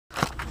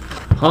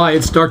Hi,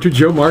 it's Dr.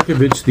 Joe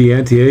Markovich, the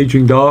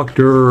anti-aging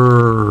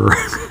doctor.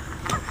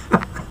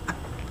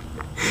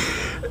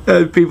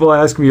 People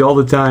ask me all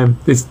the time,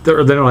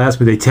 or they don't ask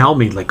me, they tell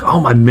me, like,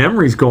 oh, my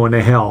memory's going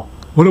to hell.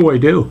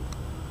 What do?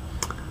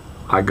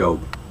 I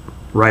go,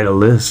 write a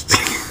list.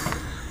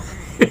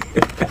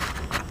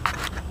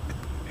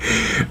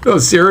 No,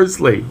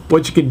 seriously,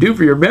 what you can do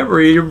for your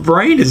memory, your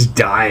brain is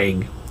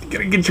dying. You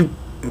gotta get your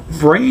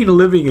brain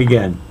living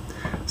again.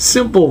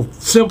 Simple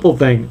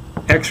thing.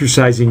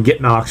 Exercising,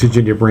 getting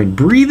oxygen to your brain.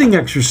 Breathing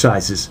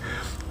exercises.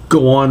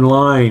 Go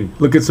online.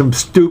 Look at some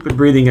stupid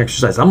breathing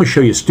exercise. I'm going to show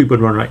you a stupid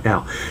one right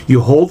now.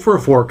 You hold for a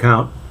 4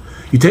 count.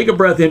 You take a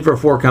breath in for a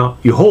 4 count.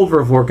 You hold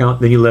for a 4 count.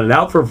 Then you let it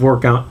out for a 4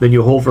 count. Then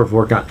you hold for a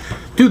 4 count.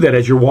 Do that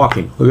as you're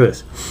walking. Look at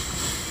this.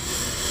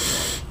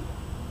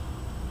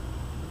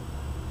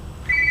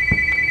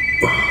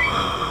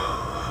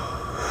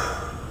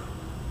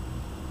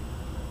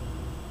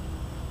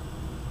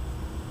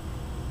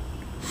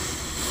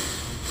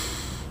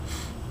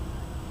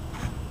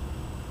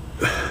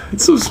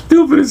 It's so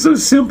stupid, it's so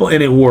simple,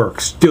 and it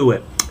works. Do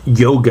it.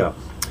 Yoga,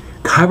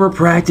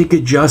 chiropractic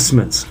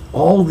adjustments,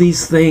 all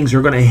these things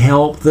are going to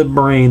help the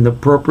brain, the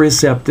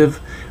proprioceptive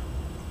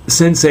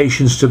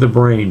sensations to the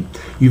brain.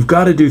 You've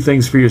got to do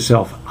things for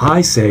yourself. I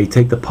say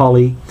take the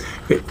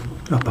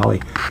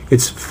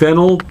it's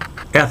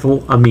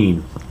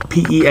phenylethylamine,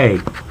 PEA.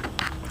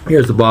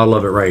 Here's the bottle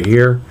of it right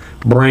here.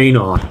 Brain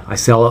On. I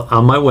sell it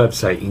on my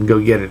website. You can go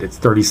get it. It's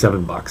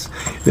 37 bucks.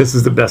 This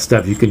is the best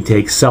stuff you can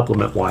take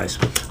supplement wise.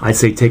 I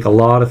say take a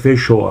lot of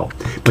fish oil,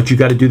 but you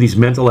got to do these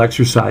mental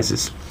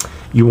exercises.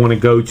 You want to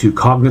go to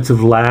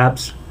Cognitive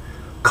Labs,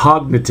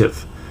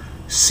 Cognitive,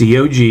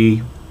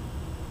 COGNITIVE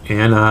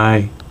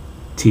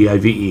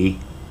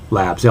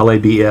Labs,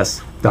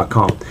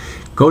 LABS.com.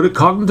 Go to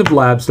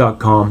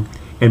cognitivlabs.com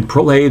and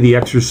play the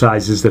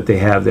exercises that they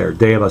have there.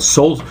 They have a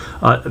set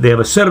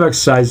of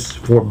exercises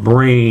for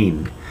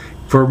brain,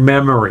 for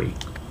memory.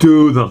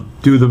 Do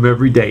them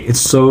every day. It's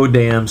so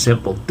damn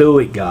simple. Do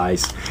it,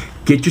 guys.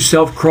 Get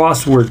yourself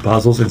crossword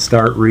puzzles and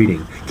start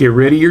reading. Get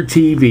rid of your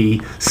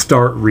TV,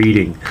 start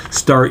reading.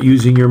 Start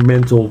using your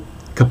mental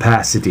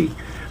capacity.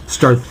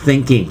 Start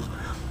thinking.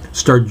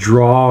 Start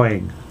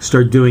drawing.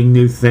 Start doing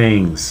new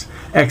things.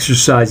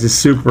 Exercise is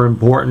super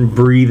important.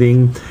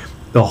 Breathing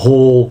the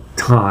whole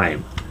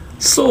time.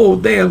 So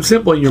damn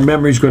simple, and your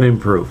memory's going to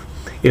improve.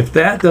 If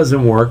that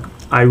doesn't work,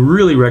 I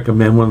really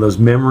recommend one of those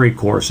memory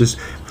courses.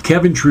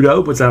 Kevin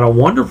Trudeau puts out a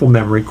wonderful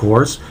memory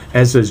course,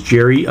 as does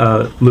Jerry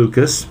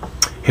Lucas,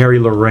 Harry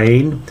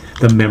Lorraine,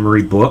 the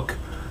memory book.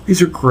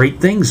 These are great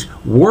things.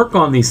 Work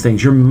on these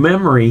things. Your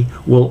memory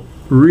will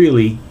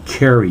really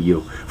carry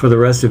you for the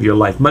rest of your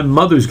life. My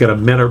mother's got a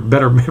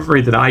better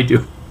memory than I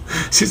do.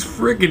 She's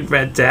freaking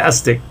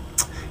fantastic.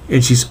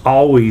 And she's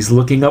always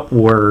looking up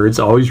words,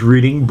 always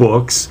reading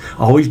books,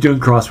 always doing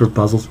crossword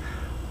puzzles.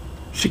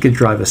 She could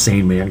drive a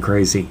sane man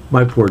crazy.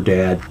 My poor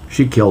dad.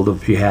 She killed him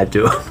if she had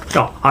to.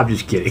 No, I'm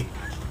just kidding.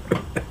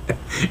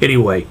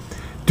 Anyway,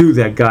 do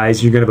that,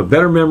 guys. You're going to have a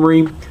better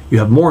memory. You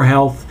have more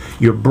health.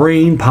 Your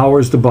brain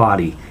powers the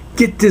body.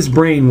 Get this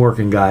brain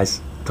working, guys.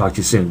 Talk to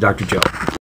you soon. Dr. Joe.